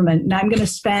 the government, and I'm going to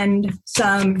spend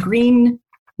some green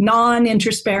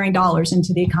non-interest bearing dollars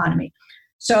into the economy.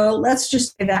 So let's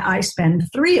just say that I spend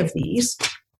 3 of these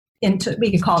into,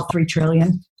 we could call it 3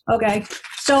 trillion. Okay.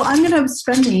 So I'm going to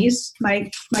spend these, my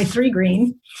 3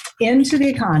 green, into the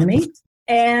economy.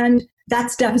 And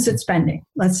that's deficit spending.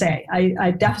 Let's say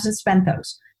I deficit spent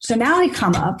those. So now I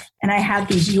come up and I have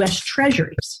these U.S.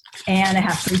 treasuries, and I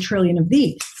have 3 trillion of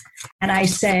these. and I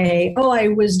say, oh, I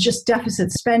was just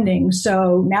deficit spending,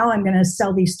 so now I'm going to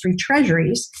sell these 3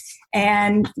 treasuries.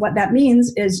 And what that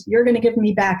means is you're going to give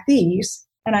me back these,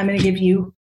 and I'm going to give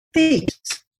you these.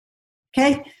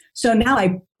 Okay? So now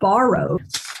I borrowed.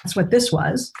 That's what this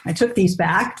was. I took these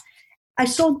back. I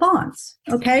sold bonds.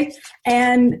 Okay?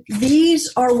 And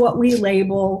these are what we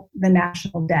label the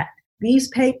national debt. These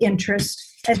pay interest,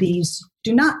 and these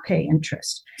do not pay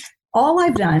interest. All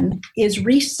I've done is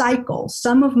recycle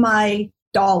some of my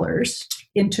dollars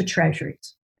into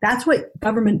treasuries. That's what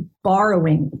government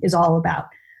borrowing is all about.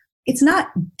 It's not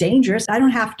dangerous. I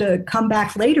don't have to come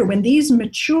back later. When these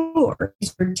mature,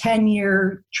 these are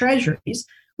 10-year treasuries,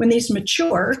 when these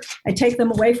mature, I take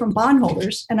them away from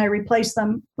bondholders and I replace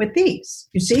them with these.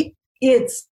 You see?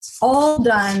 It's all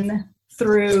done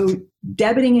through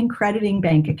debiting and crediting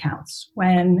bank accounts.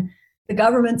 When the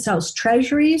government sells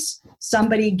treasuries,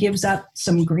 somebody gives up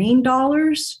some green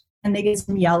dollars and they get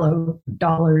some yellow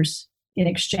dollars in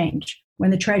exchange. When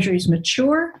the treasuries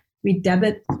mature, we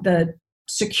debit the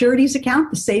securities account,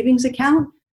 the savings account,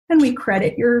 and we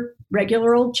credit your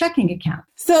regular old checking account.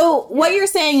 So what you're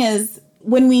saying is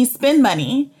when we spend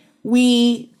money,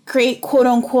 we create quote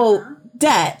unquote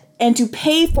debt, and to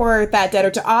pay for that debt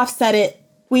or to offset it,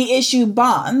 we issue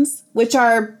bonds, which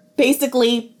are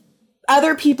basically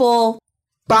other people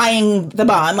buying the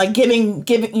bond, like giving,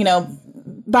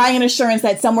 buying an assurance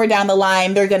that somewhere down the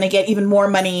line, they're going to get even more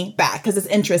money back because it's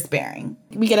interest bearing.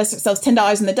 We get ourselves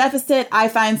 $10 in the deficit. I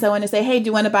find someone to say, hey, do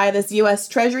you want to buy this U.S.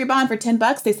 Treasury bond for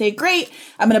 $10? They say, great,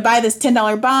 I'm going to buy this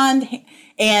 $10 bond.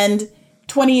 And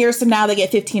 20 years from now, they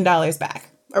get $15 back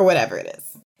or whatever it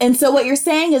is. And so what you're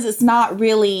saying is it's not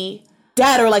really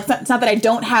debt, or like, it's not that I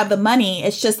don't have the money.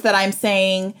 It's just that I'm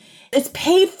saying it's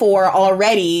paid for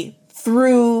already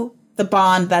through the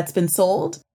bond that's been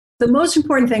sold. The most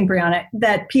important thing, Brianna,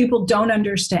 that people don't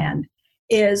understand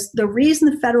is the reason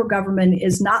the federal government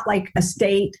is not like a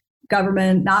state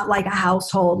government, not like a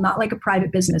household, not like a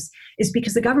private business, is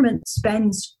because the government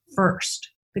spends first.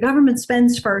 The government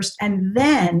spends first, and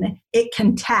then it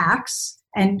can tax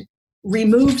and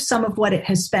remove some of what it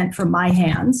has spent from my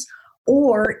hands,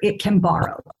 or it can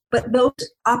borrow. But those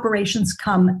operations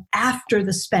come after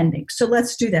the spending. So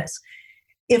let's do this.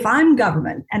 If I'm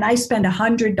government and I spend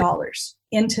 $100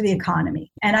 into the economy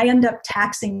and I end up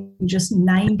taxing just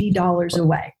 $90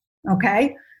 away,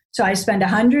 okay? So I spend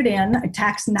 100 in, I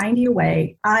tax 90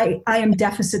 away. I am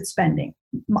deficit spending.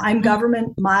 I'm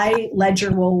government, my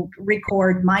ledger will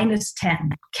record minus 10.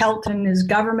 Kelton is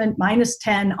government, minus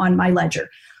 10 on my ledger.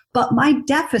 But my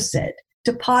deficit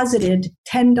deposited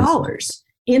 $10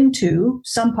 into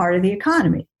some part of the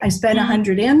economy. I spent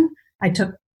 100 in, I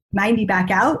took 90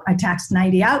 back out, I taxed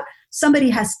 90 out. Somebody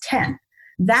has 10.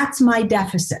 That's my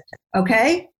deficit,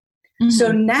 okay? Mm-hmm.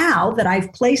 So now that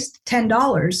I've placed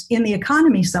 $10 in the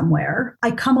economy somewhere,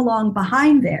 I come along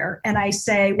behind there and I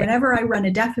say, whenever I run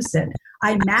a deficit,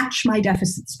 I match my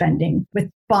deficit spending with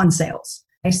bond sales.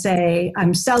 I say,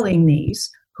 I'm selling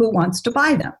these. Who wants to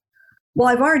buy them? Well,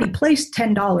 I've already placed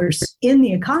 $10 in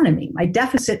the economy. My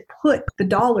deficit put the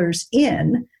dollars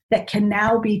in that can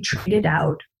now be traded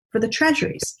out for the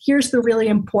treasuries. Here's the really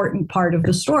important part of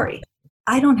the story.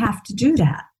 I don't have to do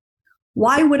that.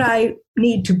 Why would I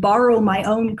need to borrow my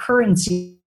own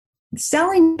currency?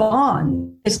 Selling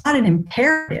bonds is not an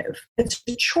imperative. It's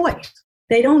a choice.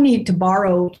 They don't need to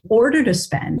borrow in order to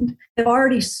spend. They've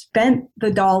already spent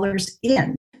the dollars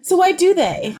in. So why do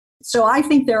they? So I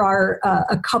think there are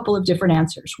a couple of different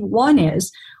answers. One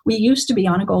is we used to be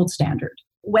on a gold standard.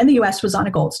 When the U.S. was on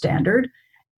a gold standard,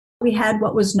 we had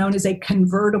what was known as a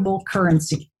convertible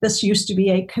currency. This used to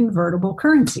be a convertible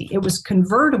currency. It was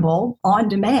convertible on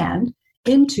demand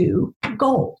into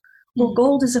gold. Well,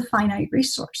 gold is a finite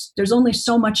resource. There's only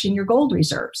so much in your gold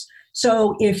reserves.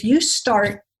 So if you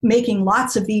start making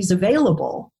lots of these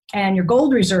available and your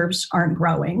gold reserves aren't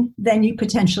growing, then you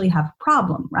potentially have a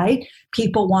problem, right?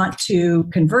 People want to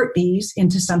convert these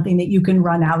into something that you can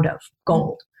run out of,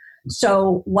 gold.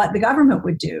 So what the government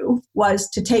would do was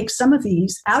to take some of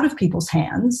these out of people's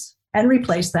hands and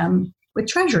replace them with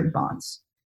treasury bonds,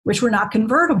 which were not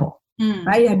convertible,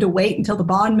 right? You had to wait until the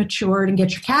bond matured and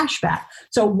get your cash back.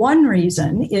 So one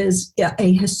reason is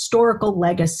a historical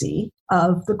legacy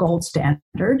of the gold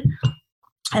standard.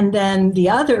 And then the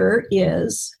other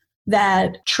is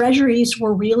that treasuries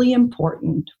were really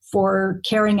important for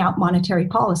carrying out monetary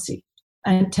policy.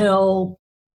 Until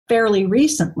fairly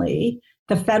recently,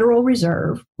 the Federal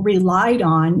Reserve relied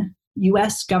on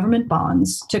U.S. government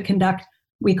bonds to conduct,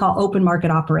 we call open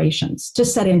market operations, to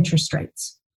set interest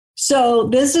rates. So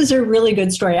this is a really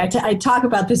good story. I talk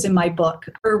about this in my book,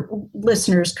 or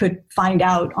listeners could find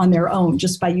out on their own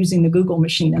just by using the Google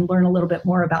machine and learn a little bit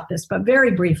more about this. But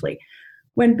very briefly,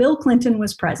 when Bill Clinton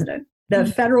was president, the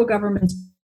federal government's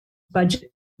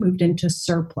budget moved into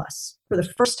surplus for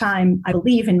the first time, I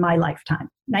believe, in my lifetime.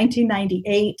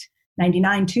 1998,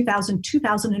 99, 2000,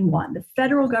 2001, the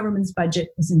federal government's budget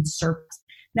was in surplus.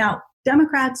 Now,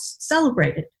 Democrats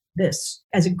celebrated this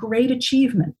as a great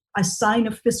achievement, a sign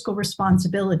of fiscal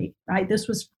responsibility, right? This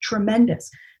was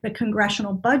tremendous. The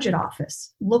Congressional Budget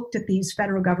Office looked at these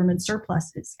federal government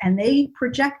surpluses, and they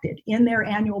projected in their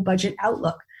annual budget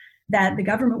outlook that the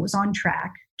government was on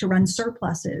track to run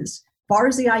surpluses far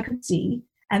as the eye could see,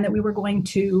 and that we were going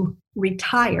to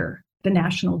retire the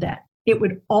national debt. It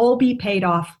would all be paid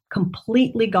off,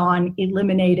 completely gone,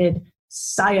 eliminated,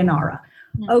 sayonara.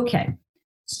 Okay,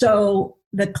 so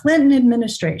the Clinton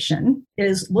administration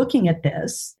is looking at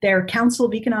this. Their Council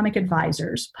of Economic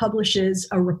Advisors publishes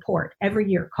a report every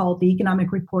year called the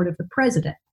Economic Report of the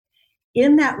President.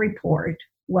 In that report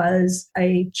was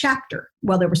a chapter.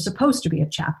 Well, there was supposed to be a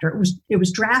chapter. It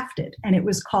was drafted, and it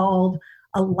was called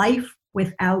A Life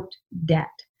Without Debt.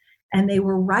 And they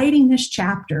were writing this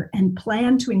chapter and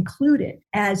planned to include it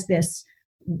as this,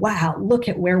 wow, look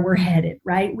at where we're headed,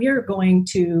 right? We are going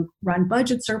to run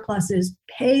budget surpluses,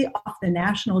 pay off the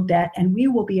national debt, and we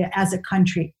will be, as a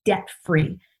country,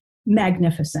 debt-free.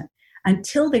 Magnificent.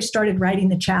 Until they started writing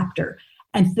the chapter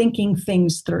and thinking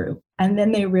things through. And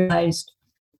then they realized,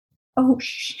 oh,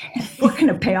 shit, we're going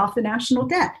to pay off the national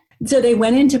debt. So they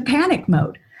went into panic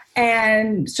mode.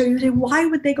 And so you say, why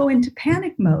would they go into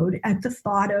panic mode at the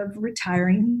thought of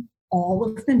retiring all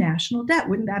of the national debt?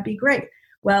 Wouldn't that be great?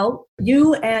 Well,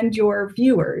 you and your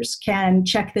viewers can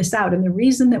check this out. And the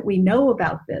reason that we know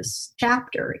about this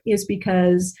chapter is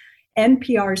because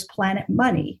NPR's Planet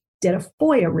Money did a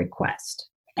FOIA request,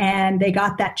 and they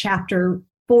got that chapter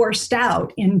forced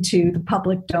out into the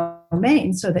public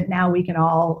domain so that now we can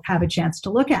all have a chance to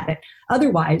look at it.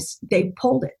 Otherwise, they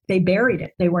pulled it, they buried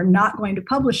it. They were not going to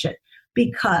publish it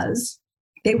because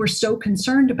they were so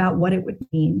concerned about what it would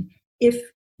mean if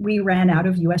we ran out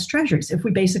of US Treasuries, if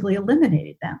we basically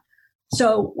eliminated them.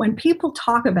 So when people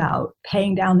talk about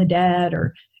paying down the debt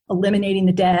or eliminating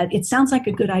the debt, it sounds like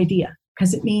a good idea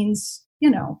because it means,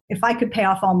 if I could pay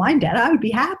off all my debt, I would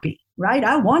be happy, right?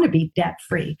 I want to be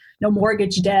debt-free. No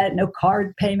mortgage debt, no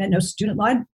card payment, no student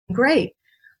loan. Great.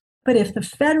 But if the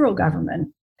federal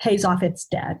government pays off its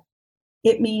debt,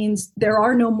 it means there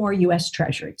are no more US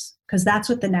Treasuries, because that's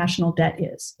what the national debt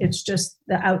is. It's just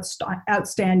the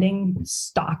outstanding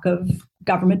stock of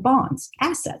government bonds,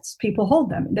 assets. People hold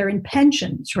them. They're in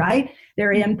pensions, right?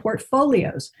 They're in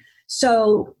portfolios.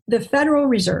 So the Federal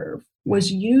Reserve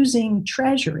was using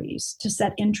treasuries to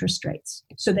set interest rates.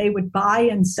 So they would buy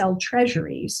and sell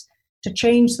treasuries to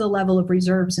change the level of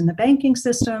reserves in the banking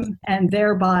system and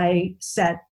thereby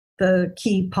set the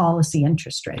key policy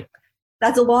interest rate.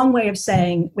 That's a long way of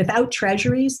saying without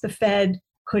treasuries, the Fed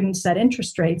couldn't set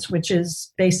interest rates, which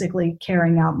is basically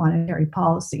carrying out monetary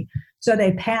policy. So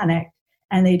they panicked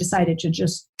and they decided to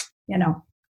just,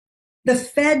 the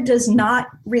Fed does not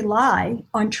rely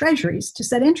on treasuries to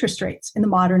set interest rates in the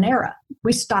modern era.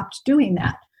 We stopped doing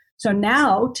that. So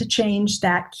now to change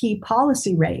that key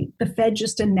policy rate, the Fed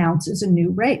just announces a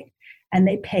new rate and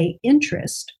they pay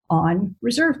interest on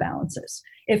reserve balances.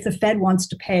 If the Fed wants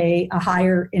to pay a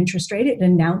higher interest rate, it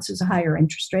announces a higher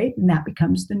interest rate and that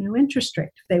becomes the new interest rate.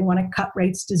 If they want to cut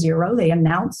rates to zero, they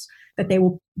announce that they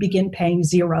will begin paying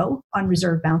zero on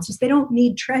reserve balances. They don't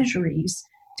need treasuries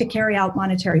to carry out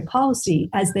monetary policy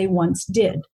as they once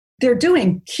did. They're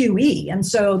doing QE, and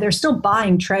so they're still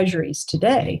buying treasuries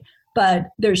today, but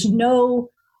there's no,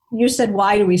 you said,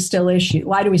 why do we still issue?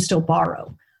 Why do we still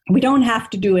borrow? We don't have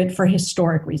to do it for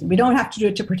historic reasons. We don't have to do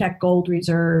it to protect gold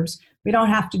reserves. We don't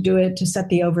have to do it to set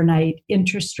the overnight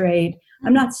interest rate.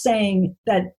 I'm not saying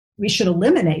that we should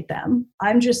eliminate them.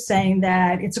 I'm just saying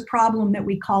that it's a problem that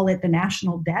we call it the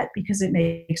national debt because it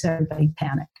makes everybody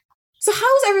panic. So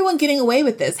how is everyone getting away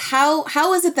with this?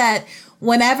 How is it that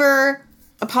whenever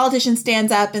a politician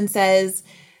stands up and says,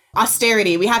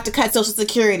 austerity, we have to cut Social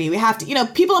Security, we have to,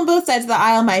 people on both sides of the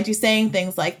aisle, mind you, saying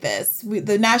things like this.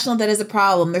 The national debt is a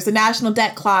problem. There's a national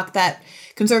debt clock that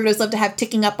conservatives love to have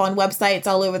ticking up on websites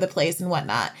all over the place and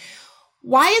whatnot.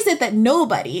 Why is it that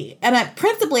nobody, and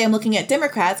principally I'm looking at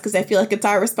Democrats because I feel like it's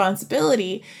our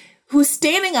responsibility, who's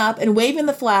standing up and waving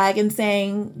the flag and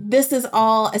saying, this is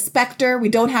all a specter. We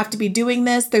don't have to be doing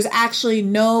this. There's actually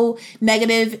no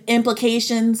negative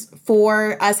implications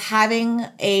for us having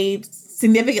a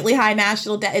significantly high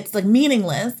national debt. It's like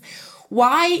meaningless.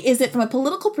 Why is it from a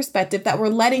political perspective that we're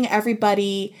letting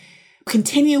everybody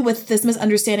continue with this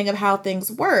misunderstanding of how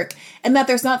things work, and that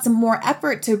there's not some more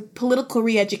effort to political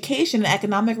re-education and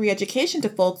economic re-education to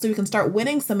folks so we can start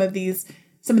winning some of these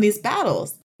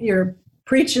battles. You're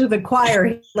preaching to the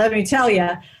choir, let me tell you.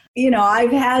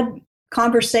 I've had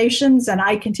conversations, and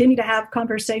I continue to have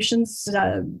conversations.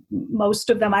 Most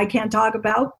of them I can't talk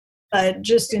about, but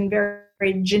just in very,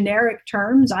 very generic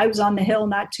terms. I was on the Hill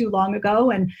not too long ago,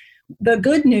 and the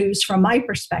good news from my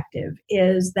perspective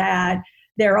is that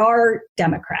there are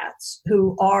Democrats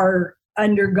who are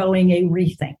undergoing a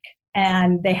rethink,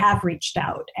 and they have reached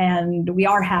out, and we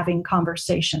are having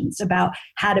conversations about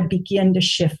how to begin to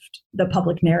shift the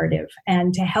public narrative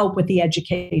and to help with the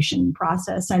education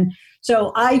process. And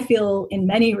so I feel in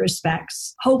many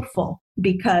respects hopeful,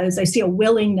 because I see a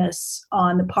willingness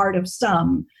on the part of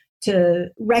some to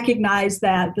recognize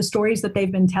that the stories that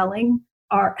they've been telling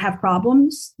have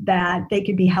problems, that they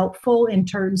could be helpful in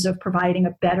terms of providing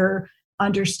a better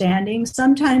understanding.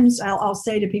 Sometimes I'll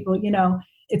say to people,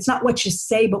 it's not what you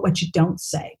say, but what you don't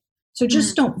say. So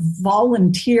just don't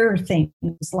volunteer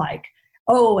things like,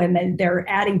 oh, and then they're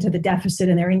adding to the deficit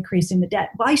and they're increasing the debt.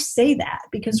 Why say that?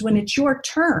 Because when it's your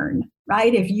turn,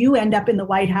 right, if you end up in the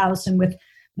White House and with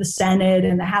the Senate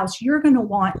and the House, you're going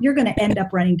to end up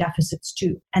running deficits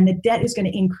too. And the debt is going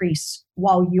to increase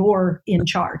while you're in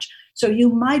charge. So you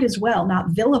might as well not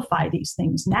vilify these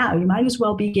things now. You might as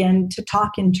well begin to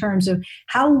talk in terms of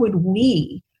how would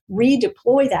we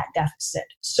redeploy that deficit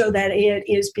so that it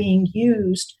is being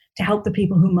used to help the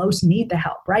people who most need the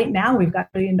help. Right now, we've got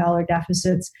 $1 billion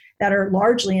deficits that are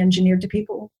largely engineered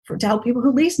to help people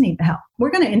who least need the help.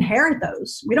 We're going to inherit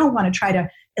those. We don't want to try to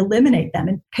eliminate them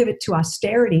and pivot to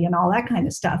austerity and all that kind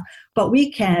of stuff. But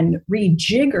we can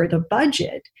rejigger the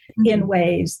budget in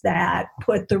ways that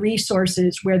put the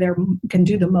resources where they can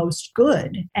do the most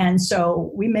good. And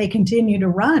so we may continue to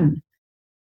run $1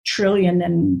 trillion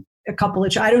and a couple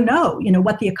of, I don't know,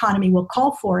 what the economy will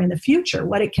call for in the future,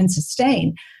 what it can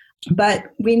sustain. But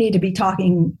we need to be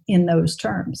talking in those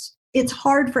terms. It's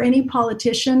hard for any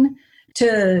politician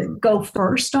to go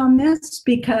first on this,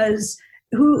 because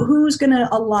who's going to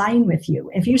align with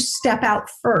you? If you step out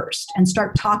first and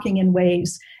start talking in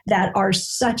ways that are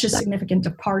such a significant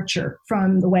departure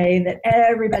from the way that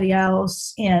everybody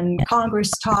else in Congress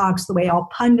talks, the way all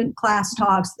pundit class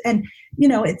talks, and,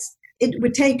 it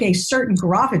would take a certain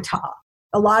gravitas,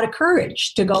 a lot of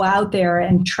courage to go out there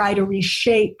and try to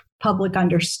reshape public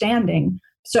understanding.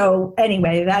 So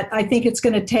anyway, that I think it's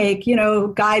going to take, a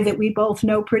guy that we both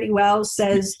know pretty well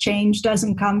says change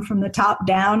doesn't come from the top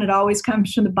down. It always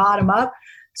comes from the bottom up.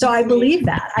 So I believe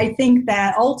that. I think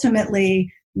that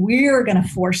ultimately we're going to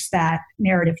force that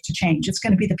narrative to change. It's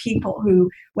going to be the people who,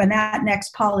 when that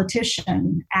next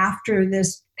politician after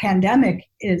this pandemic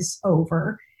is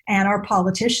over, and our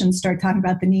politicians start talking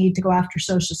about the need to go after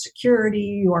Social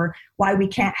Security or why we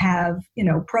can't have,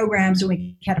 programs and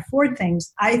we can't afford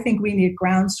things. I think we need a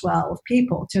groundswell of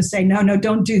people to say, no,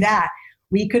 don't do that.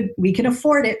 We can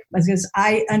afford it, because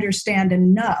I understand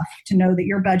enough to know that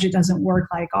your budget doesn't work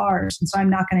like ours. And so I'm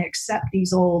not going to accept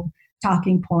these old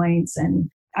talking points. And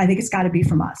I think it's got to be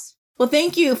from us. Well,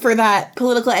 thank you for that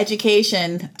political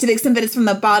education. To the extent that it's from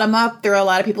the bottom up, there are a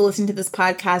lot of people listening to this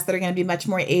podcast that are going to be much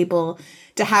more able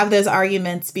to have those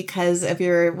arguments because of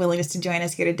your willingness to join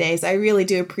us here today. So I really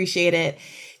do appreciate it.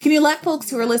 Can you let folks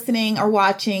who are listening or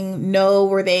watching know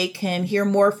where they can hear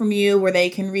more from you, where they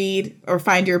can read or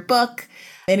find your book?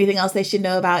 Anything else they should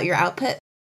know about your output?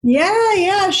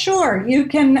 Yeah, sure. You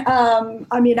can,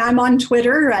 I'm on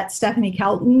Twitter at Stephanie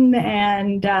Kelton.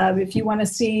 And if you want to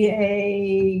see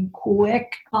a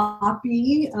quick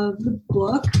copy of the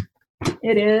book,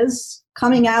 it is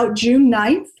coming out June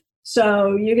 9th.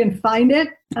 So you can find it.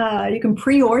 You can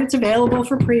pre-order. It's available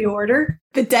for pre-order.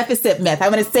 The Deficit Myth.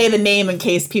 I'm going to say the name in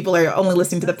case people are only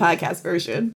listening to the podcast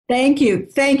version. Thank you.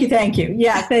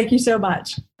 Yeah, thank you so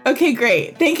much. Okay,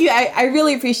 great. Thank you. I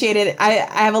really appreciate it. I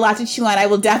have a lot to chew on. I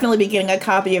will definitely be getting a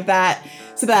copy of that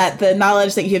so that the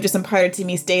knowledge that you have just imparted to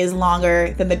me stays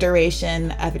longer than the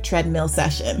duration of a treadmill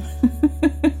session.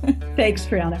 Thanks,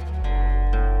 Brianna.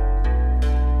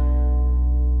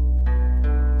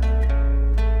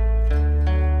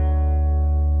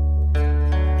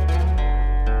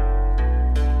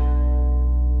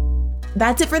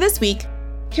 That's it for this week.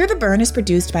 Hear the Burn is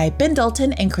produced by Ben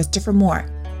Dalton and Christopher Moore.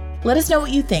 Let us know what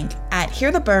you think at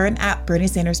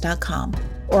heartheburn@berniesanders.com,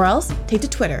 or else take to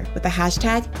Twitter with the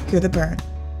hashtag HearTheBurn.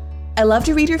 I love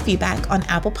to read your feedback on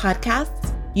Apple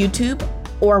Podcasts, YouTube,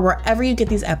 or wherever you get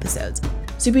these episodes.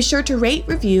 So be sure to rate,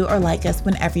 review, or like us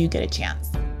whenever you get a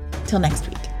chance. Till next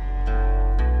week.